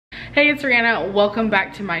Hey, it's Rhianna. Welcome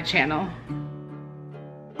back to my channel.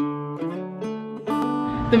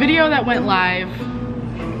 The video that went live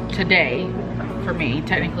today, for me,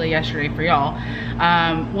 technically yesterday for y'all,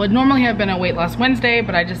 would normally have been a weight loss Wednesday,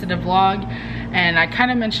 but I just did a vlog, and I kind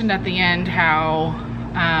of mentioned at the end how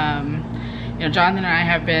you know, Jonathan and I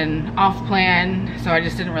have been off plan, so I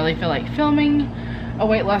just didn't really feel like filming a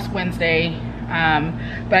weight loss Wednesday.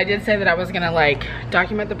 But I did say that I was gonna like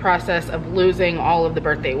document the process of losing all of the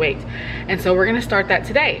birthday weight, and so we're gonna start that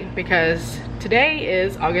today because today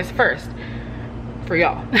is August 1st for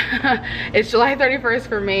y'all. It's July 31st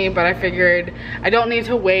for me, but I figured I don't need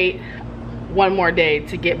to wait one more day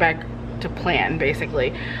to get back to plan,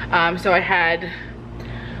 basically. So I had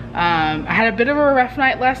a bit of a rough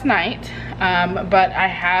night last night, but I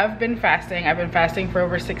have been fasting. I've been fasting for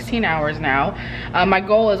over 16 hours now. My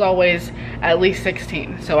goal is always at least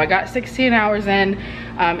 16. So I got 16 hours in.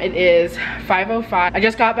 It is 5:05. I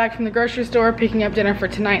just got back from the grocery store picking up dinner for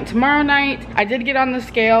tonight and tomorrow night. I did get on the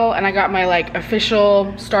scale and I got my like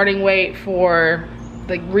official starting weight for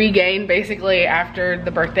the regain basically after the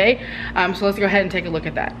birthday. So let's go ahead and take a look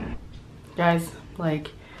at that. Guys, like,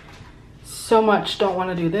 so much don't want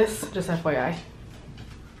to do this, just FYI.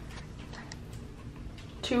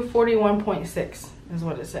 241.6 is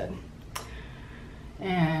what it said.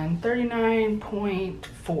 And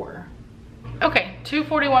 39.4. Okay,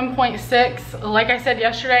 241.6. Like I said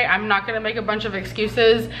yesterday, I'm not gonna make a bunch of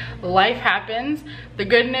excuses. Life happens. The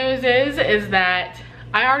good news is that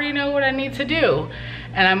I already know what I need to do,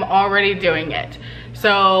 and I'm already doing it.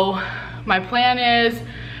 So my plan is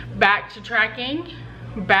back to tracking,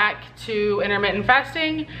 back to intermittent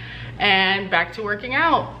fasting, and back to working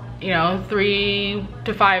out, you know, 3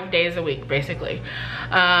 to 5 days a week basically.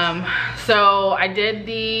 So I did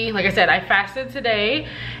like I said, I fasted today,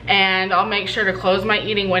 and I'll make sure to close my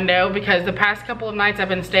eating window because the past couple of nights I've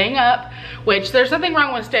been staying up, which there's nothing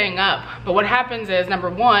wrong with staying up, but what happens is, number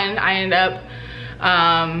one, I end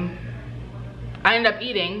up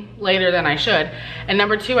eating later than I should, and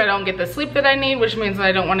number two, I don't get the sleep that I need, which means that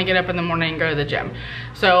I don't want to get up in the morning and go to the gym.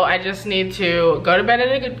 So I just need to go to bed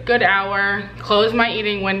at a good hour, close my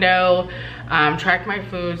eating window, track my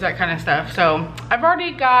foods, that kind of stuff. So I've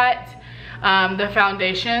already got the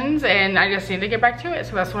foundations, and I just need to get back to it,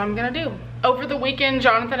 so that's what I'm gonna do. Over the weekend,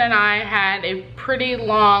 Jonathan and I had a pretty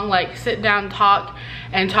long like sit down talk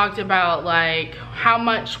and talked about like how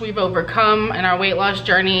much we've overcome in our weight loss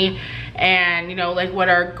journey, and you know, like what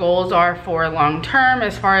our goals are for long term,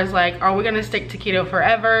 as far as like, are we gonna stick to keto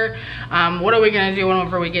forever? What are we gonna do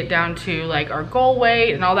whenever we get down to like our goal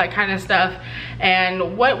weight and all that kind of stuff,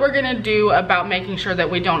 and what we're gonna do about making sure that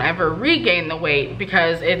we don't ever regain the weight,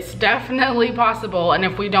 because it's definitely possible, and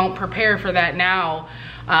if we don't prepare for that now,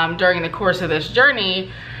 during the course of this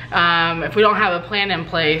journey, if we don't have a plan in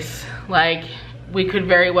place, like we could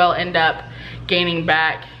very well end up gaining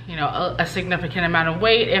back, you know, a significant amount of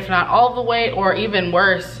weight, if not all the weight, or even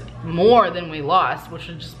worse, more than we lost, which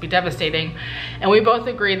would just be devastating. And we both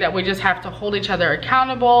agreed that we just have to hold each other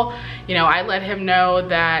accountable. You know, I let him know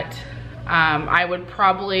that I would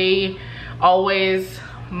probably always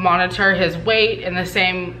monitor his weight in the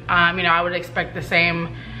same, you know, I would expect the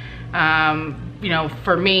same, you know,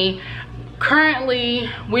 for me. Currently,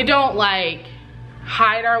 we don't like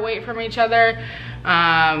hide our weight from each other.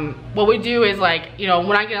 What we do is like, you know,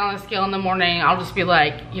 when I get on the scale in the morning, I'll just be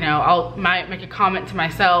like, you know, might make a comment to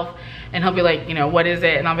myself, and he'll be like, you know, what is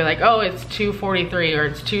it? And I'll be like, oh, it's 243 or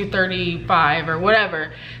it's 235 or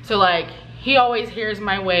whatever. So like, he always hears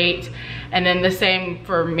my weight, and then the same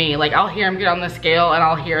for me. Like, I'll hear him get on the scale, and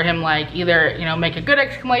I'll hear him like either, you know, make a good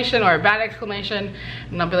exclamation or a bad exclamation,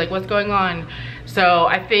 and I'll be like, what's going on? So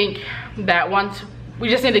I think that once, we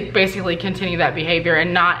just need to basically continue that behavior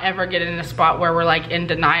and not ever get in a spot where we're like in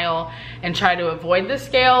denial and try to avoid the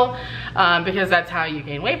scale, because that's how you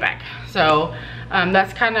gain weight back. So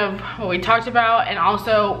that's kind of what we talked about, and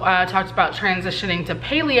also talked about transitioning to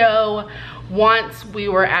paleo once we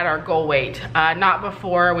were at our goal weight, not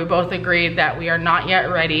before. We both agreed that we are not yet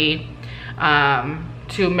ready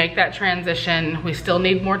to make that transition. We still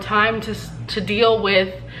need more time to deal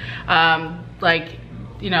with like,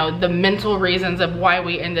 you know, the mental reasons of why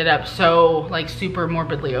we ended up so like super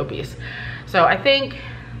morbidly obese. So I think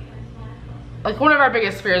like one of our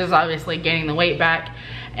biggest fears is obviously gaining the weight back,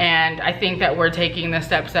 and I think that we're taking the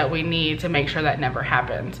steps that we need to make sure that never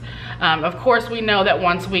happens. Of course, we know that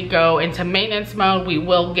once we go into maintenance mode, we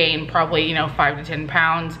will gain probably, you know, 5 to 10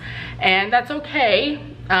 pounds, and that's okay.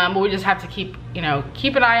 But we just have to keep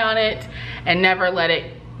an eye on it and never let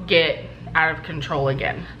it get out of control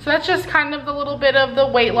again. So that's just kind of the little bit of the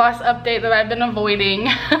weight loss update that I've been avoiding.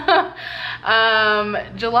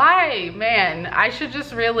 July, man, I should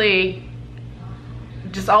just really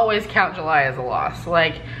just always count July as a loss.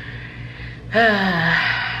 Like,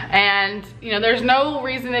 and you know, there's no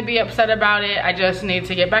reason to be upset about it. I just need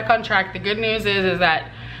to get back on track. The good news is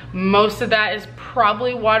that most of that is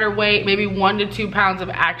probably water weight, maybe 1 to 2 pounds of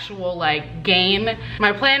actual like gain.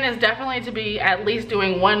 My plan is definitely to be at least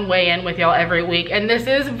doing one weigh-in with y'all every week, and this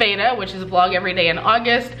is Veda, which is vlog every day in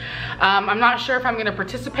August. I'm not sure if I'm gonna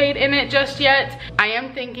participate in it just yet. I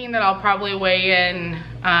am thinking that I'll probably weigh in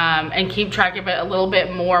and keep track of it a little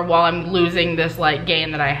bit more while I'm losing this like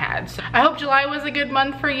gain that I had. So I hope July was a good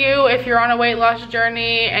month for you. If you're on a weight loss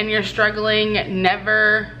journey and you're struggling,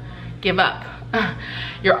 never give up.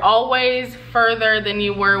 You're always further than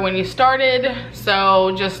you were when you started,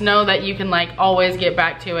 so just know that you can like always get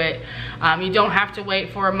back to it. You don't have to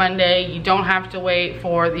wait for a Monday. You don't have to wait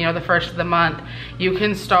for, you know, the first of the month. You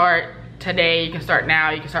can start today, you can start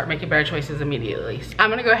now, you can start making better choices immediately. So I'm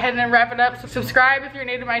gonna go ahead and wrap it up. So subscribe if you're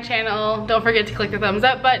new to my channel. Don't forget to click the thumbs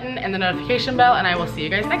up button and the notification bell, and I will see you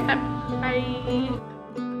guys next time. Bye.